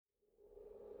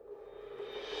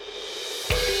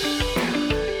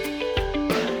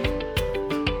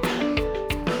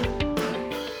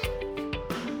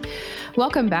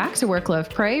Welcome back to Work, Love,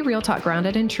 Pray, Real Talk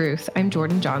Grounded in Truth. I'm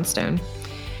Jordan Johnstone.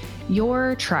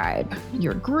 Your tribe,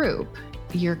 your group,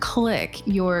 your clique,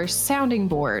 your sounding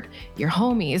board, your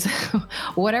homies,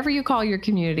 whatever you call your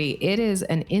community, it is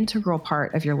an integral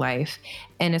part of your life.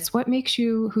 And it's what makes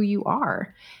you who you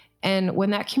are. And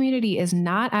when that community is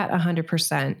not at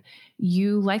 100%,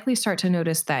 you likely start to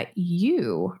notice that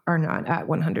you are not at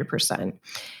 100%.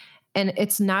 And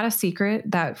it's not a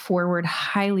secret that Forward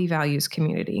highly values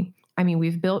community. I mean,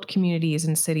 we've built communities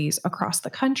in cities across the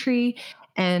country,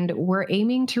 and we're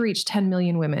aiming to reach 10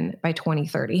 million women by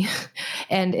 2030.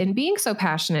 And in being so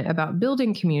passionate about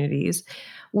building communities,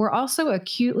 we're also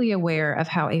acutely aware of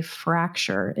how a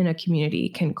fracture in a community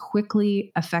can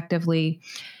quickly, effectively,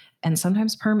 and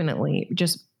sometimes permanently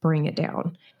just bring it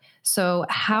down. So,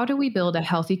 how do we build a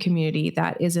healthy community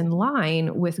that is in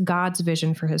line with God's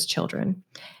vision for his children?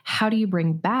 How do you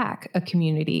bring back a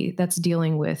community that's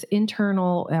dealing with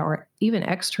internal or even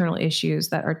external issues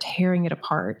that are tearing it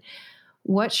apart?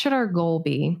 What should our goal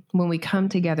be when we come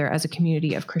together as a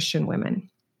community of Christian women?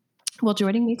 Well,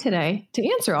 joining me today to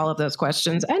answer all of those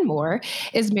questions and more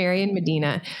is Marian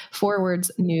Medina,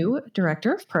 Forward's new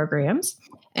Director of Programs.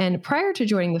 And prior to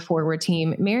joining the Forward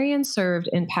team, Marian served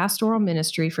in pastoral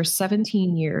ministry for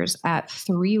 17 years at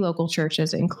 3 local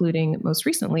churches, including most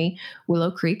recently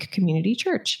Willow Creek Community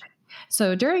Church.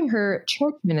 So during her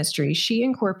church ministry, she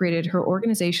incorporated her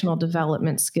organizational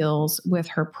development skills with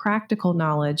her practical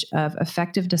knowledge of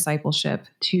effective discipleship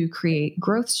to create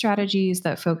growth strategies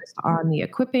that focused on the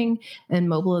equipping and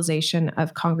mobilization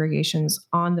of congregations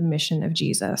on the mission of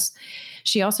Jesus.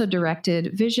 She also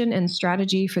directed vision and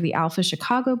strategy for the Alpha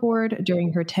Chicago board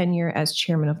during her tenure as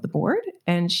chairman of the board,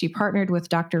 and she partnered with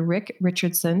Dr. Rick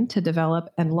Richardson to develop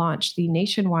and launch the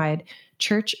nationwide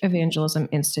Church Evangelism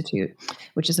Institute,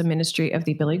 which is a ministry of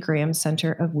the Billy Graham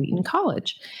Center of Wheaton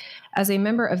College. As a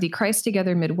member of the Christ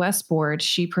Together Midwest board,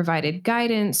 she provided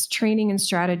guidance, training and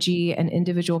strategy, and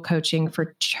individual coaching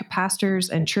for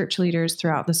pastors and church leaders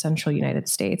throughout the central United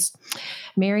States.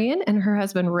 Marian and her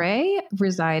husband Ray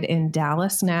reside in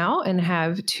Dallas now and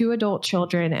have 2 adult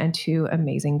children and 2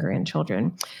 amazing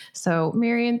grandchildren. So,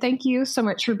 Marian, thank you so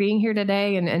much for being here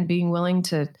today and being willing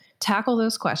to tackle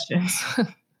those questions.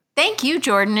 Thank you,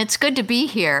 Jordan. It's good to be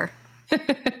here.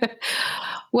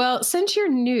 Well, since you're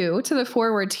new to the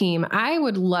Forward team, I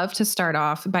would love to start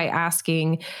off by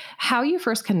asking how you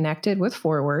first connected with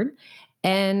Forward.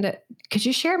 And could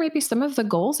you share maybe some of the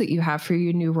goals that you have for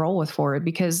your new role with Forward?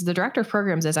 Because the Director of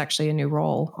Programs is actually a new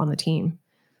role on the team.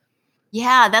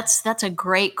 Yeah, that's a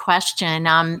great question.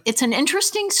 It's an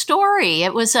interesting story.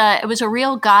 It was a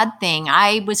real God thing.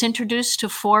 I was introduced to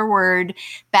Forward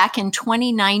back in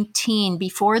 2019,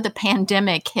 before the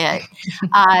pandemic hit,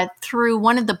 through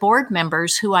one of the board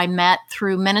members who I met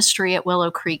through ministry at Willow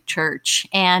Creek Church,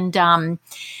 and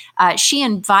she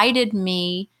invited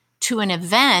me to an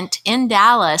event in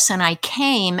Dallas, and I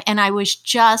came, and I was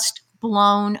just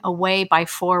blown away by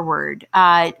Forward,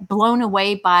 blown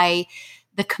away by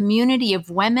the community of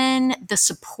women, the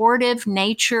supportive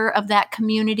nature of that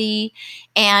community,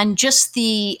 and just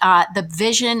the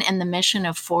vision and the mission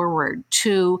of Forward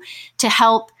to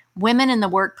help women in the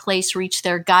workplace reach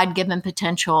their God-given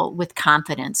potential with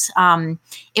confidence.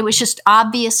 It was just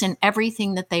obvious in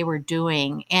everything that they were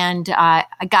doing, and I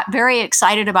got very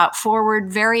excited about Forward,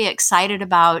 very excited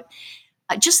about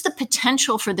just the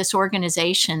potential for this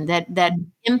organization, that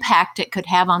impact it could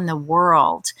have on the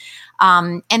world.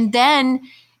 And then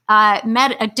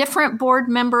met a different board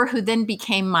member who then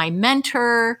became my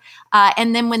mentor.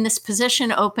 And then when this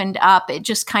position opened up, it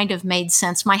just kind of made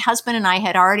sense. My husband and I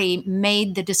had already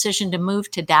made the decision to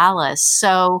move to Dallas.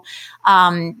 So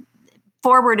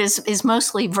Forward is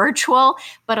mostly virtual,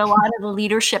 but a lot of the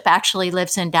leadership actually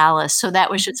lives in Dallas. So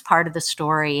that was just part of the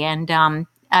story. And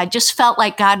I just felt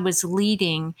like God was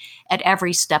leading at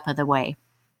every step of the way.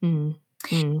 Mm.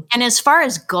 Mm. And as far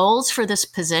as goals for this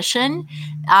position,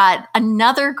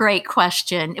 another great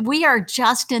question. We are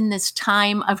just in this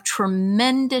time of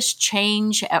tremendous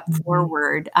change at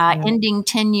Forward, ending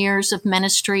 10 years of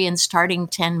ministry and starting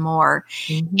 10 more.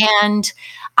 And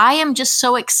I am just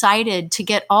so excited to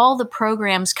get all the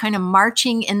programs kind of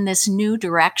marching in this new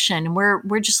direction.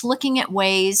 We're just looking at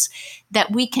ways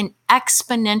that we can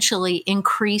exponentially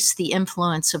increase the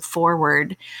influence of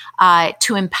Forward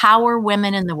to empower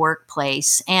women in the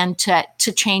workplace and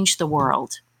to change the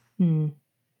world. So,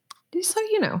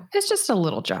 it's just a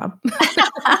little job.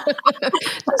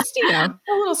 Just, a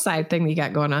little side thing you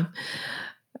got going on.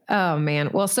 Oh, man.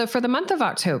 Well, so for the month of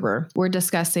October, we're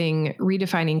discussing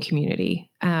redefining community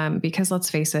because let's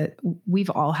face it, we've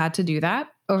all had to do that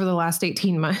over the last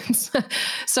 18 months.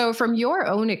 So from your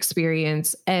own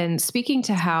experience and speaking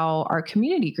to how our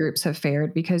community groups have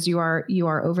fared, because you are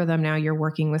over them now, you're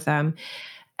working with them,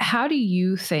 how do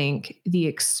you think the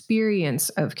experience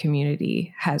of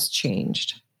community has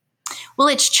changed? Well,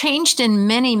 it's changed in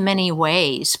many, many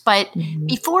ways. But Mhm.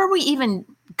 before we even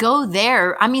go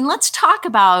there, I mean, let's talk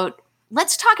about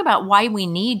why we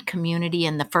need community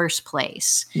in the first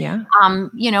place. Yeah.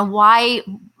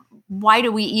 Why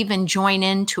do we even join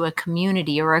into a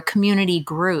community or a community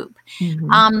group?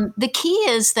 Mhm. The key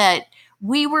is that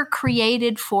we were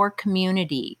created for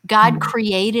community. God Mhm.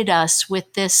 created us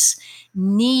with this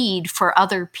need for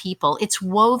other people. It's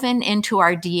woven into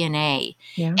our DNA.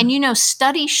 Yeah. And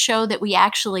studies show that we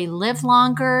actually live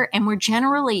longer and we're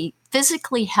generally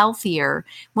physically healthier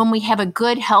when we have a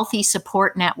good, healthy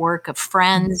support network of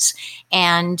friends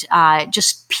and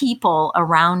just people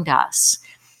around us.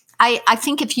 I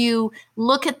think if you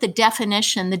look at the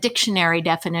dictionary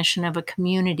definition of a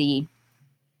community,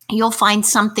 you'll find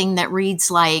something that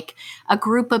reads like a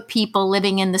group of people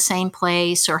living in the same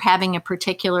place or having a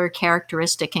particular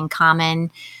characteristic in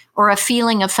common, or a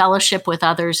feeling of fellowship with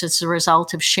others as a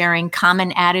result of sharing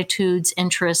common attitudes,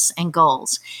 interests, and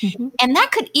goals. Mhm. And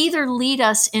that could either lead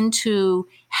us into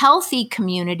healthy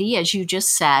community, as you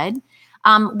just said,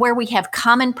 where we have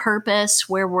common purpose,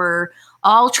 where we're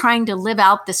all trying to live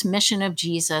out this mission of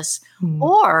Jesus, Mhm.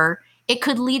 or it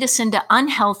could lead us into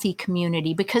unhealthy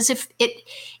community, because if it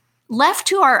left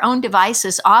to our own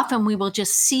devices, often we will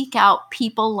just seek out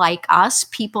people like us,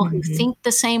 people who Mhm. think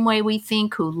the same way we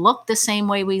think, who look the same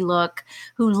way we look,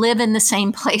 who live in the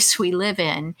same place we live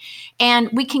in. And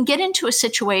we can get into a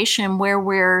situation where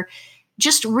we're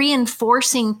just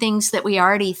reinforcing things that we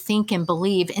already think and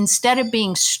believe instead of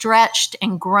being stretched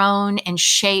and grown and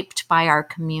shaped by our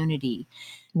community.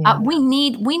 Yeah. We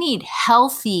need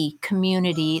healthy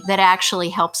community that actually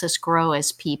helps us grow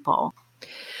as people.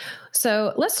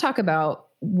 So let's talk about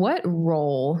what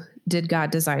role did God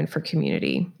design for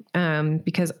community?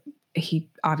 Because he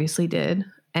obviously did.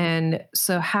 And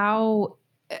so, how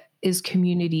is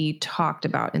community talked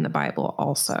about in the Bible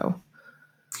also?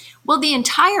 Well, the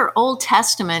entire Old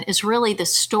Testament is really the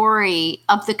story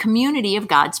of the community of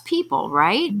God's people,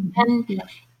 right? Mhm. And Yeah.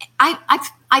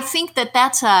 I think that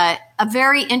that's a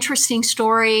very interesting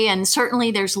story, and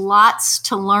certainly there's lots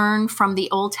to learn from the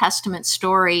Old Testament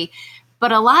story.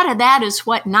 But a lot of that is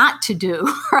what not to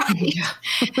do, right?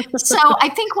 Yeah. So I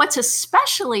think what's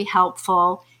especially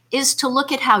helpful is to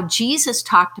look at how Jesus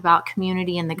talked about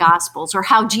community in the Gospels, or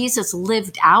how Jesus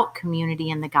lived out community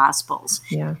in the Gospels.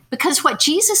 Yeah. Because what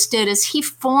Jesus did is he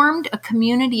formed a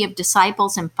community of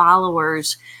disciples and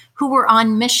followers who were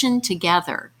on mission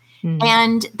together. Mm.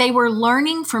 And they were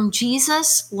learning from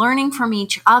Jesus, learning from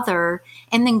each other,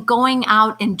 and then going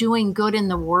out and doing good in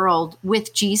the world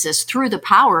with Jesus through the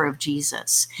power of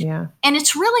Jesus. Yeah. And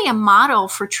it's really a model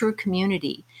for true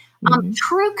community. Mhm.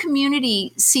 True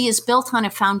community, see, is built on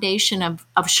a foundation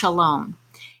of shalom.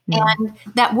 Mm. And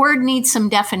that word needs some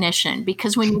definition,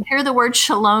 because when you hear the word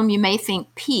shalom, you may think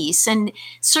peace. And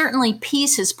certainly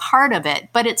peace is part of it,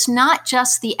 but it's not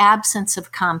just the absence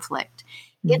of conflict.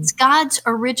 Mm. It's God's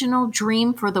original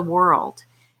dream for the world.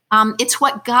 It's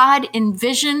what God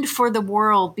envisioned for the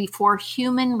world before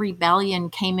human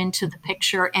rebellion came into the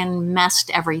picture and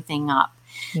messed everything up.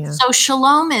 Yeah. So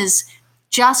shalom is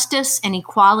justice and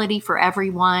equality for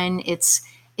everyone. It's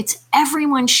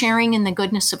everyone sharing in the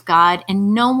goodness of God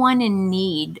and no one in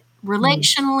need, Mm.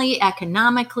 relationally,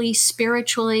 economically,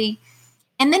 spiritually.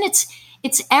 And then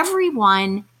it's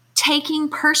everyone taking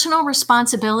personal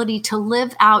responsibility to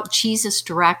live out Jesus'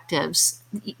 directives.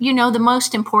 The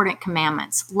most important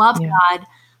commandments: love Yeah. God,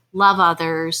 love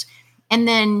others, and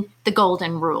then the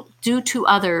golden rule: do to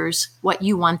others what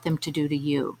you want them to do to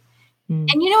you. Mm.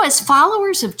 And as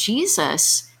followers of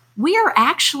Jesus, we are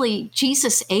actually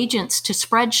Jesus agents to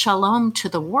spread shalom to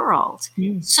the world.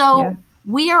 Mm. Yeah. So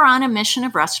we are on a mission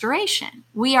of restoration.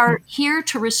 We are Mm. here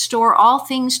to restore all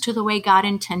things to the way God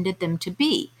intended them to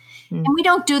be. Mm. And we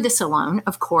don't do this alone.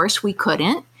 Of course, we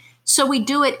couldn't. So we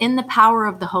do it in the power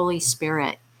of the Holy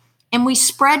Spirit. And we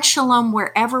spread shalom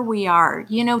wherever we are,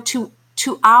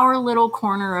 to our little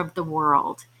corner of the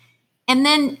world. And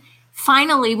then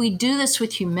finally, we do this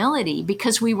with humility,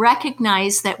 because we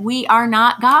recognize that we are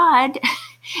not God.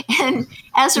 And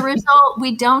as a result,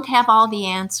 we don't have all the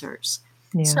answers.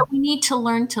 So Yeah. we need to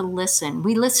learn to listen.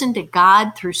 We listen to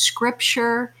God through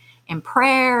scripture and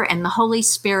prayer and the Holy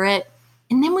Spirit.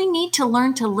 And then we need to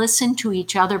learn to listen to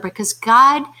each other, because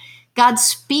God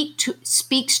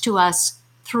speaks to us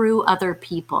through other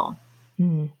people.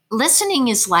 Mm. Listening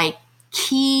is like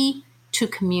key to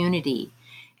community.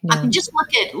 I Yeah. mean, just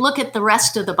look at the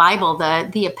rest of the Bible,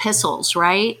 the epistles,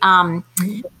 right?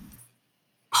 Mhm.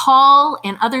 Paul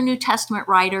and other New Testament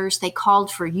writers, they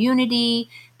called for unity.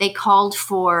 They called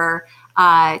for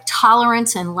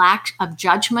tolerance and lack of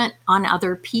judgment on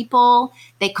other people.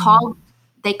 They called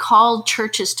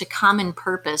churches to common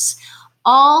purpose.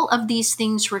 All of these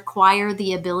things require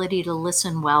the ability to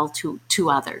listen well to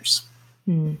others.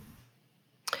 Mm.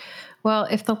 Well,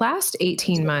 if the last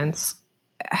 18 months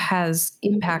has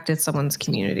impacted someone's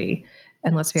community,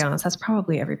 and let's be honest, that's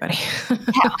probably everybody.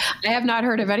 Yeah. I have not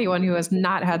heard of anyone who has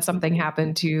not had something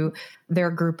happen to their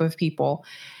group of people.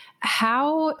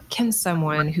 How can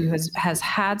someone who has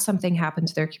had something happen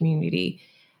to their community,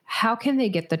 how can they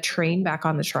get the train back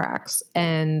on the tracks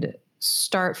and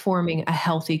start forming a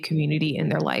healthy community in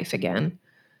their life again?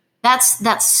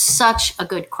 That's such a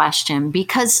good question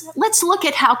because let's look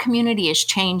at how community has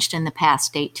changed in the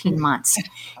past 18 months.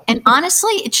 And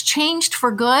honestly, it's changed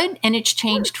for good and it's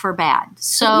changed for bad. Yeah.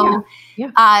 So,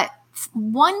 Yeah.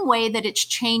 one way that it's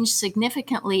changed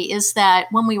significantly is that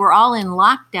when we were all in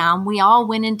lockdown, we all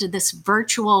went into this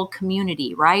virtual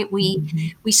community, right?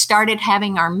 Mhm. We started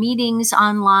having our meetings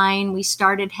online. We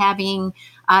started having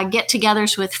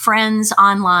get-togethers with friends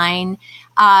online,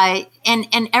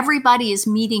 and everybody is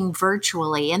meeting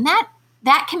virtually, and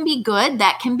that can be good.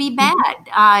 That can be bad.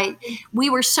 Mhm. We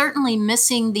were certainly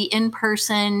missing the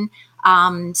in-person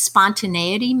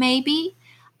spontaneity, maybe.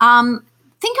 Um,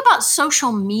 think about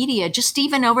social media, just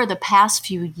even over the past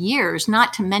few years,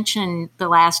 not to mention the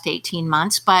last 18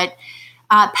 months, but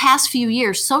past few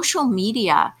years, social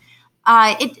media.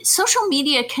 Social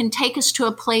media can take us to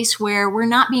a place where we're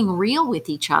not being real with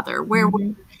each other, where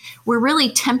Mhm. we're really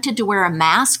tempted to wear a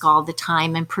mask all the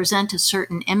time and present a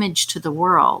certain image to the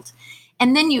world.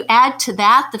 And then you add to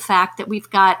that the fact that we've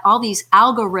got all these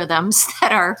algorithms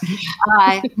that are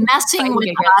messing Fighting with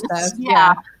against us, us.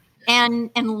 yeah, Yeah.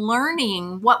 and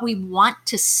learning what we want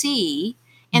to see.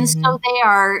 And so Mhm. they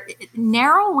are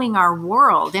narrowing our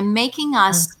world and making Yeah.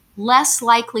 us less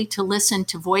likely to listen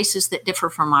to voices that differ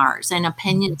from ours and Mhm.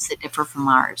 opinions that differ from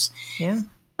ours. Yeah.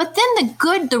 But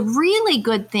then the really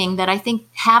good thing that I think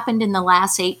happened in the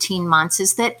last 18 months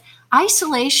is that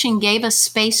isolation gave us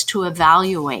space to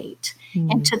evaluate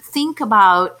and Mm. to think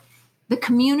about the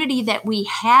community that we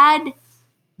had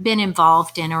been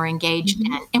involved in or engaged Mhm.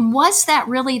 in. And was that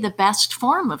really the best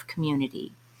form of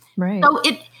community? Right. So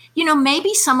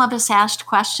maybe some of us asked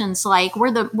questions like,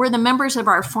 were the members of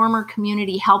our former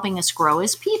community helping us grow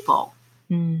as people?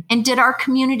 Mm. And did our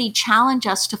community challenge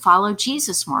us to follow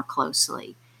Jesus more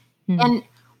closely? Mm. And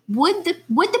would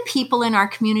the people in our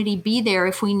community be there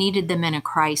if we needed them in a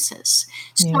crisis?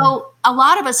 Yeah. So a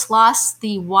lot of us lost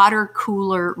the water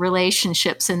cooler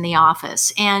relationships in the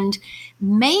office, and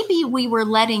maybe we were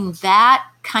letting that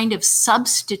kind of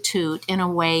substitute in a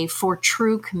way for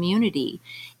true community.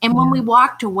 And when Yeah. we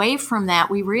walked away from that,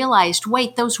 we realized,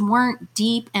 wait, those weren't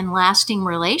deep and lasting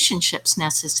relationships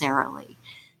necessarily.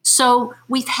 So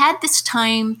we've had this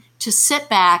time to sit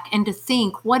back and to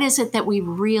think, what is it that we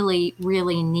really,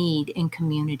 really need in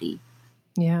community?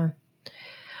 Yeah.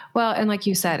 Well, and like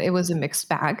you said, it was a mixed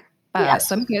bag. Yes.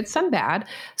 Some good, some bad.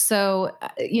 So,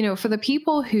 for the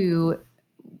people who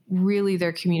really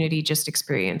their community just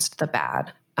experienced the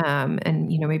bad, and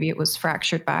maybe it was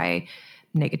fractured by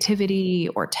negativity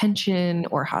or tension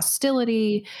or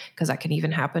hostility, because that can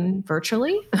even happen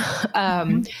virtually.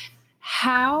 um, Mhm.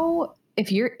 how,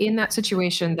 if you're in that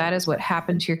situation, that is what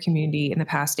happened to your community in the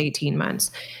past 18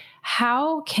 months.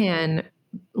 How can,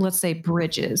 let's say,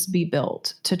 bridges be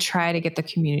built to try to get the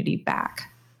community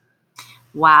back?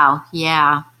 Wow.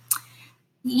 Yeah.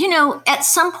 At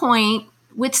some point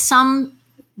with some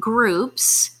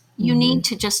groups, you Hmm. need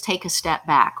to just take a step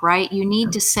back, right? You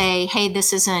need to say, hey,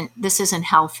 this isn't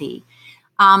healthy.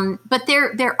 But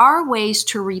there are ways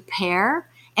to repair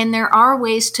and there are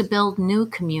ways to build new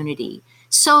community.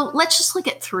 So let's just look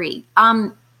at three.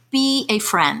 Be a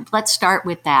friend. Let's start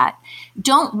with that.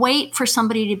 Don't wait for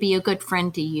somebody to be a good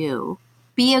friend to you.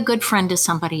 Be a good friend to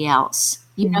somebody else.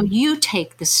 Hmm. You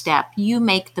take the step, you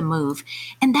make the move,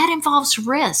 and that involves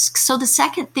risk. So the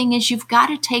second thing is you've got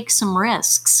to take some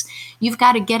risks. You've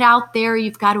got to get out there,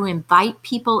 you've got to invite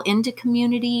people into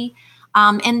community.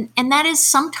 And that is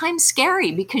sometimes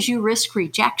scary because you risk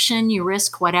rejection, you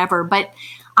risk whatever. But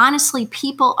honestly,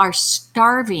 people are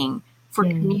starving for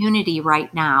Hmm. community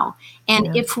right now.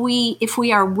 And Yeah. if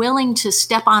we are willing to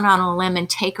step on a limb and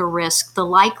take a risk, the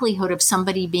likelihood of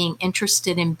somebody being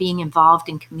interested in being involved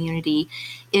in community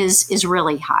is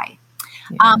really high.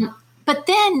 Yeah. But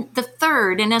then the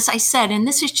third, and as I said, and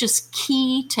this is just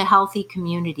key to healthy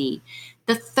community,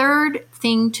 the third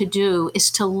thing to do is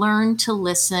to learn to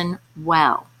listen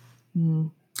well.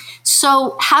 Mm.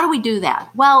 So how do we do that?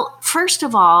 Well, first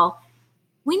of all,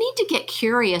 we need to get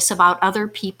curious about other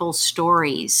people's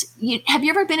stories. Have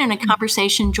you ever been in a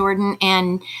conversation, Jordan,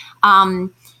 and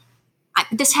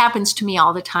this happens to me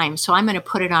all the time, so I'm going to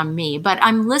put it on me. But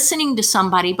I'm listening to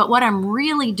somebody, but what I'm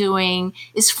really doing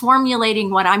is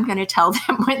formulating what I'm going to tell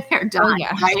them when they're done, Oh,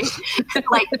 yeah. right?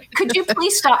 Like, could you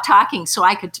please stop talking so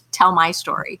I could tell my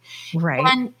story? Right.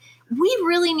 And we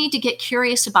really need to get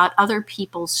curious about other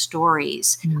people's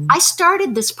stories. Mm. I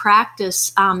started this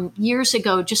practice years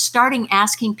ago, just starting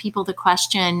asking people the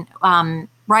question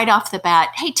right off the bat,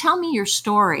 hey, tell me your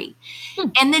story.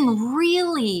 And then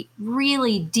really,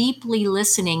 really deeply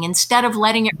listening instead of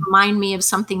letting it remind me of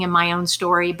something in my own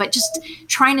story, but just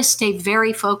trying to stay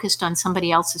very focused on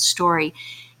somebody else's story.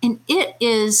 And it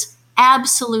is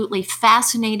absolutely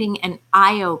fascinating and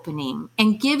eye-opening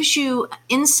and gives you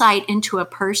insight into a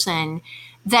person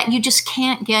that you just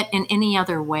can't get in any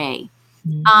other way.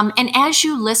 And as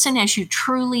you listen, as you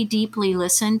truly deeply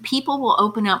listen, people will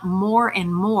open up more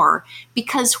and more,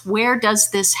 because where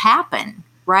does this happen,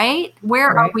 right?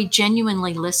 Where are Right. we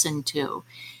genuinely listened to?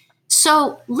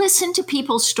 So listen to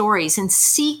people's stories and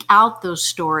seek out those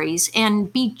stories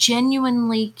and be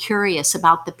genuinely curious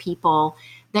about the people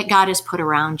that God has put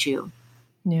around you.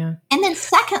 Yeah. And then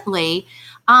secondly,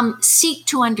 seek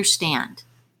to understand.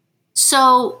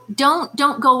 So don't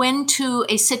go into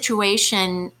a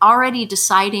situation already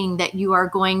deciding that you are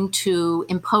going to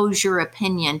impose your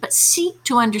opinion, but seek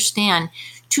to understand,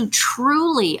 to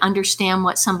truly understand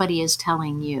what somebody is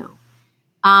telling you.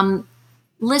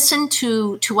 Listen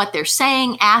to what they're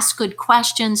saying, ask good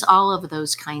questions, all of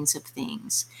those kinds of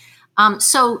things.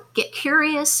 So get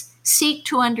curious, seek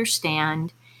to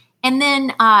understand, and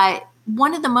then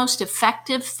one of the most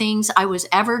effective things I was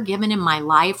ever given in my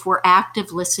life were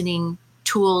active listening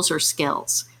tools or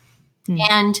skills.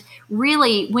 And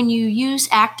really, when you use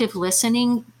active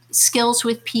listening skills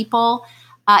with people,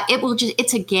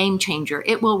 it's a game changer.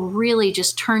 It will really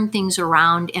just turn things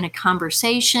around in a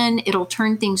conversation. It'll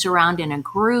turn things around in a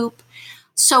group.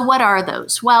 So what are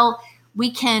those? Well,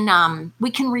 we can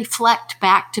reflect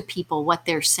back to people what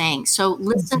they're saying. So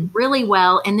listen really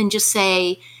well, and then just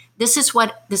say, this is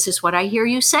what I hear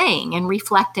you saying, and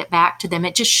reflect it back to them.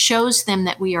 It just shows them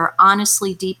that we are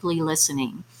honestly, deeply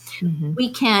listening. Mm-hmm.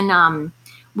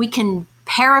 We can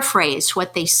paraphrase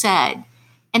what they said,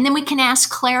 and then we can ask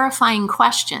clarifying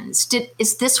questions.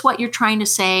 Is this what you're trying to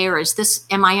say, or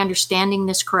am I understanding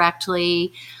this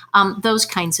correctly? Those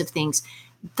kinds of things.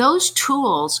 Those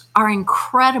tools are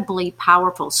incredibly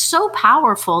powerful, so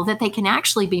powerful that they can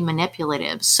actually be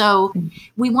manipulative. So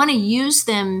we want to use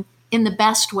them in the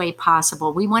best way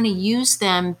possible. We want to use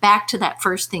them, back to that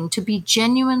first thing, to be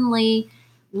genuinely,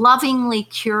 lovingly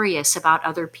curious about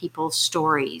other people's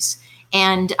stories,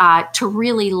 and to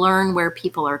really learn where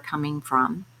people are coming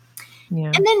from.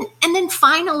 Yeah. And then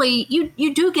finally,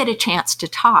 you do get a chance to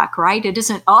talk, right? It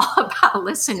isn't all about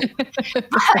listening.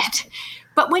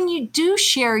 But when you do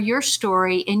share your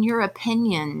story and your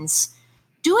opinions,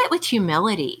 do it with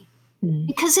humility.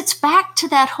 Because it's back to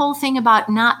that whole thing about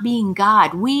not being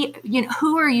God.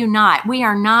 Who are you not? We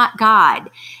are not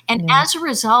God. And as a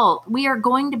result, we are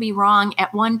going to be wrong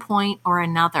at one point or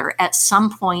another at some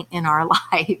point in our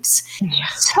lives. Yeah.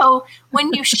 So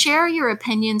when you share your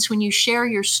opinions, when you share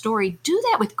your story, do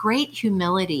that with great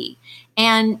humility.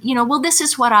 And, well, this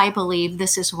is what I believe.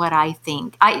 This is what I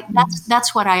think.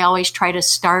 That's what I always try to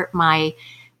start my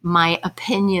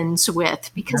opinions with,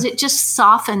 because it just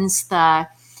softens the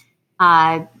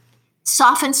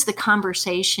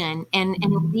conversation and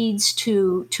leads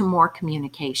to more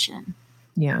communication.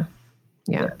 Yeah.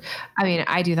 I mean,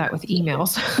 I do that with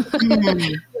emails.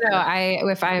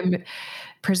 If I'm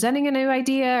presenting a new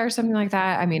idea or something like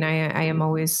that, I mean, I am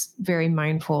always very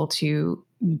mindful to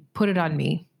put it on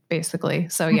me, basically.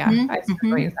 So I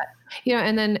certainly use that.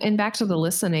 And back to the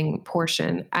listening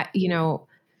portion,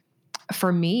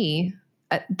 for me,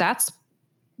 that's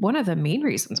one of the main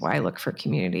reasons why I look for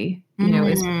community,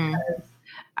 is because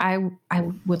I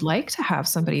would like to have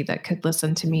somebody that could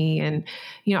listen to me. And,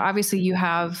 obviously you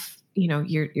have,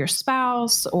 your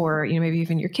spouse, or, maybe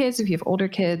even your kids, if you have older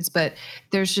kids, but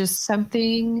there's just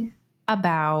something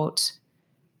about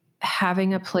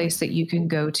having a place that you can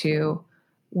go to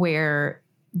where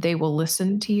they will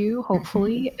listen to you,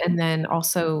 hopefully. And then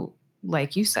also,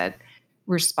 like you said,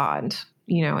 respond,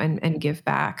 and give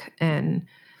back, and,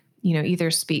 either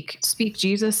speak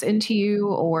Jesus into you,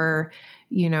 or,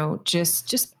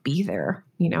 just be there.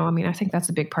 I mean, I think that's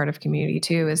a big part of community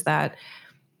too, is that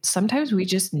sometimes we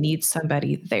just need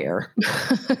somebody there.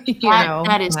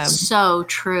 That is so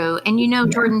true.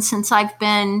 And Jordan, since I've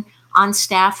been on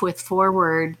staff with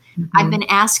Forward, I've been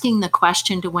asking the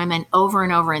question to women over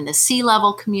and over in the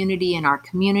C-level community, in our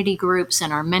community groups,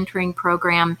 and our mentoring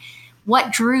program,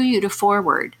 what drew you to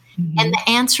Forward? And the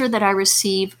answer that I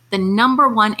receive, the number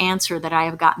one answer that I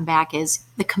have gotten back is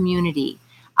the community.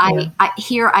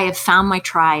 Here I have found my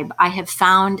tribe. I have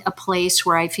found a place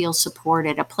where I feel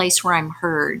supported, a place where I'm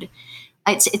heard.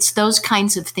 It's those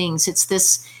kinds of things. It's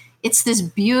this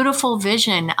beautiful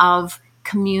vision of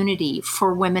community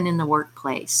for women in the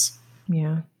workplace.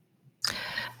 Yeah.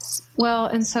 Well,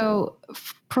 and so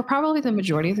for probably the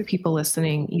majority of the people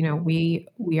listening, we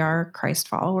are Christ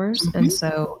followers. And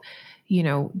so,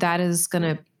 that is going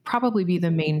to probably be the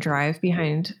main drive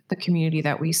behind the community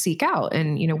that we seek out.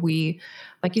 And, we,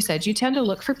 like you said, you tend to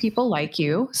look for people like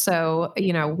you. So,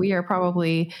 we are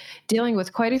probably dealing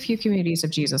with quite a few communities of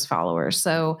Jesus followers.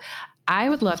 So I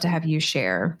would love to have you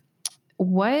share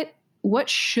what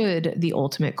should the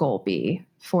ultimate goal be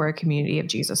for a community of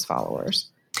Jesus followers?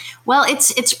 Well,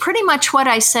 it's pretty much what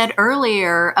I said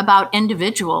earlier about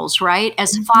individuals, right?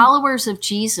 As followers of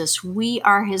Jesus, we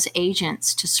are his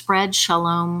agents to spread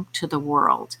shalom to the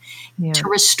world, to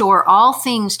restore all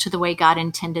things to the way God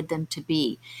intended them to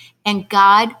be. And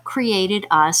God created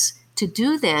us to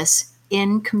do this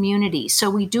in community. So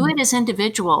we do it as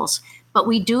individuals, but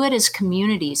we do it as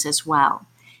communities as well.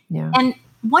 Yeah. And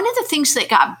one of the things that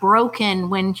got broken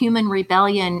when human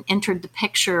rebellion entered the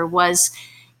picture was,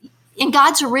 in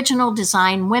God's original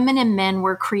design, women and men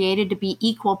were created to be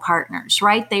equal partners,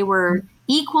 right? They were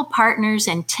equal partners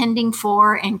in tending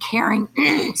for and caring,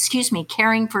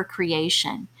 caring for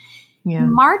creation. Yeah.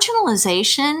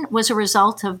 Marginalization was a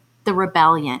result of the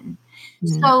rebellion.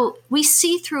 So we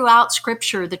see throughout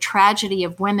Scripture the tragedy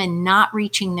of women not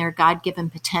reaching their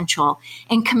God-given potential.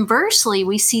 And conversely,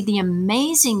 we see the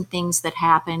amazing things that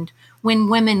happened when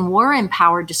women were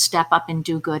empowered to step up and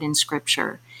do good in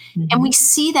Scripture. And we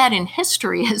see that in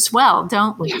history as well,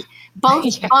 don't we?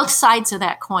 Both sides of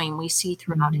that coin we see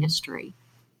throughout history.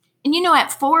 And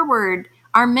at Forward,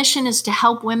 our mission is to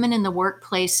help women in the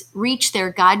workplace reach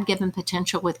their God-given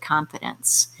potential with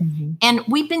confidence. And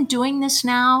we've been doing this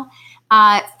now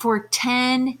for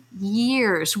 10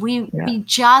 years. We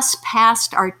just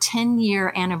passed our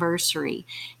 10-year anniversary.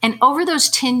 And over those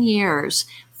 10 years,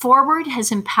 Forward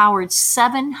has empowered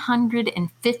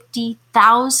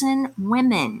 750,000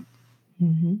 women.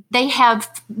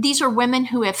 These are women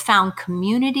who have found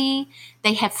community.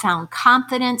 They have found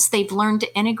confidence. They've learned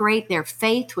to integrate their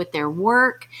faith with their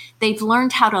work. They've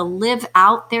learned how to live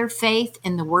out their faith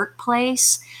in the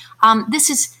workplace.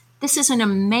 This is an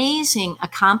amazing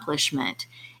accomplishment.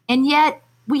 And yet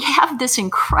we have this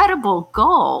incredible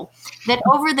goal that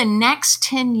over the next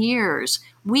 10 years,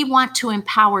 we want to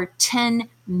empower 10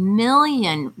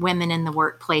 million women in the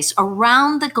workplace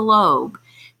around the globe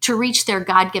to reach their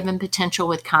God-given potential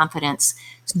with confidence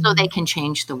so they can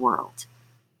change the world.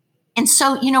 And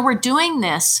so, we're doing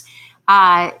this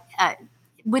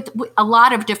with a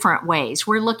lot of different ways.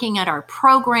 We're looking at our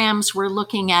programs, we're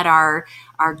looking at our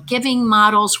giving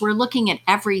models, we're looking at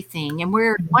everything. And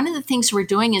one of the things we're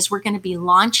doing is we're going to be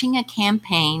launching a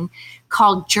campaign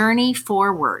called Journey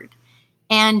Forward.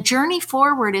 And Journey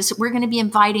Forward is we're going to be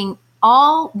inviting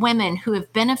all women who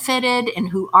have benefited and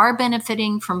who are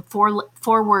benefiting from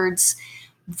Forward's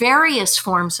various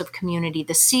forms of community,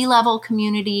 the C-level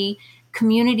community,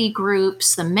 community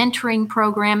groups, the mentoring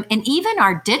program, and even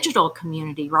our digital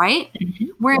community, right?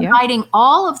 We're inviting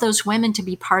all of those women to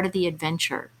be part of the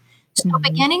adventure. So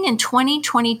beginning in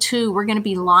 2022, we're going to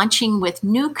be launching with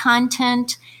new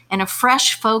content and a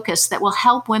fresh focus that will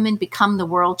help women become the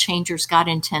world changers God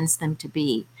intends them to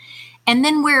be. And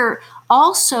then we're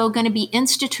also going to be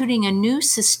instituting a new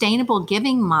sustainable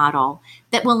giving model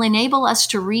that will enable us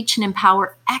to reach and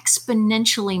empower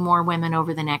exponentially more women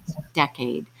over the next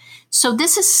decade. So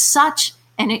this is such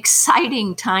an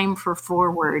exciting time for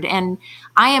Forward. And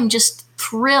I am just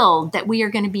thrilled that we are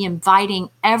going to be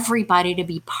inviting everybody to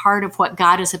be part of what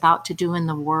God is about to do in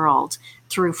the world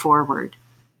through Forward.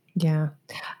 Yeah.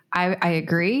 I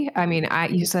agree. I mean,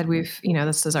 you said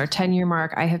this is our 10-year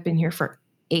mark. I have been here for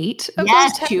 8 of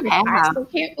those 10 you have. I still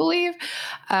can't believe.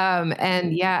 So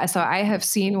I have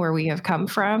seen where we have come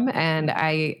from, and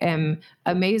I am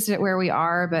amazed at where we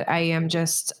are, but I'm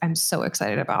so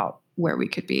excited about where we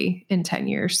could be in 10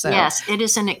 years. So yes, it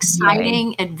is an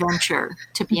exciting adventure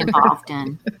to be involved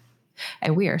in.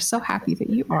 And we are so happy that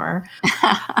you are.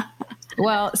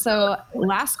 Well, so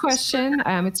last question.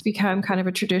 It's become kind of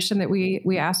a tradition that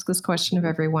we ask this question of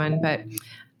everyone, but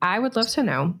I would love to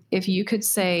know if you could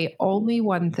say only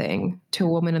one thing to a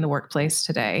woman in the workplace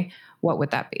today, what would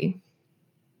that be?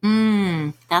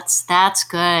 That's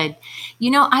good.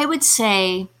 I would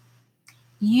say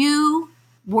You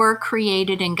were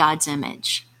created in God's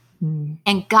image, Mm.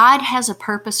 and God has a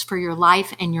purpose for your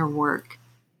life and your work.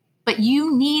 But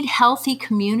you need healthy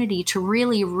community to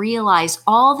really realize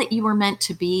all that you were meant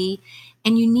to be.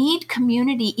 And you need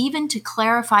community even to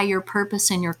clarify your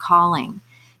purpose and your calling.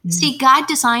 See, God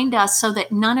designed us so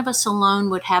that none of us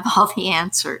alone would have all the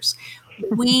answers.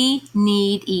 We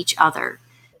need each other.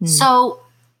 So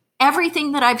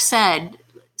everything that I've said,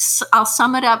 I'll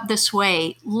sum it up this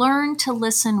way. Learn to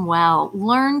listen well.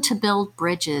 Learn to build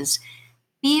bridges.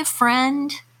 Be a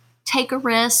friend. Take a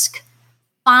risk.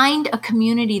 Find a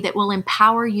community that will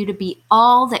empower you to be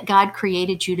all that God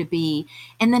created you to be.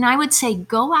 And then I would say,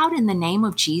 go out in the name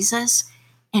of Jesus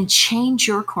and change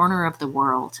your corner of the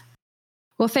world.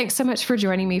 Well, thanks so much for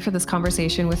joining me for this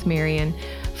conversation with Marian.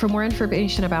 For more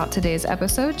information about today's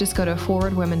episode, just go to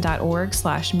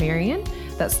forwardwomen.org/Marian.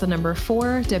 That's the number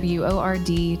 4,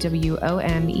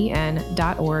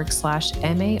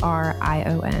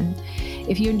 WORDWOMEN.org/MARION.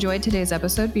 If you enjoyed today's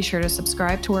episode, be sure to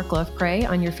subscribe to Work, Love, Pray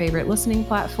on your favorite listening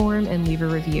platform and leave a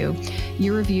review.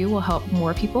 Your review will help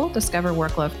more people discover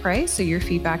Work, Love, Pray, so your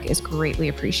feedback is greatly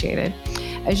appreciated.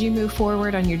 As you move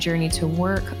forward on your journey to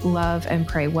work, love, and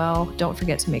pray well, don't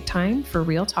forget to make time for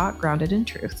real talk grounded in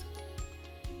truth.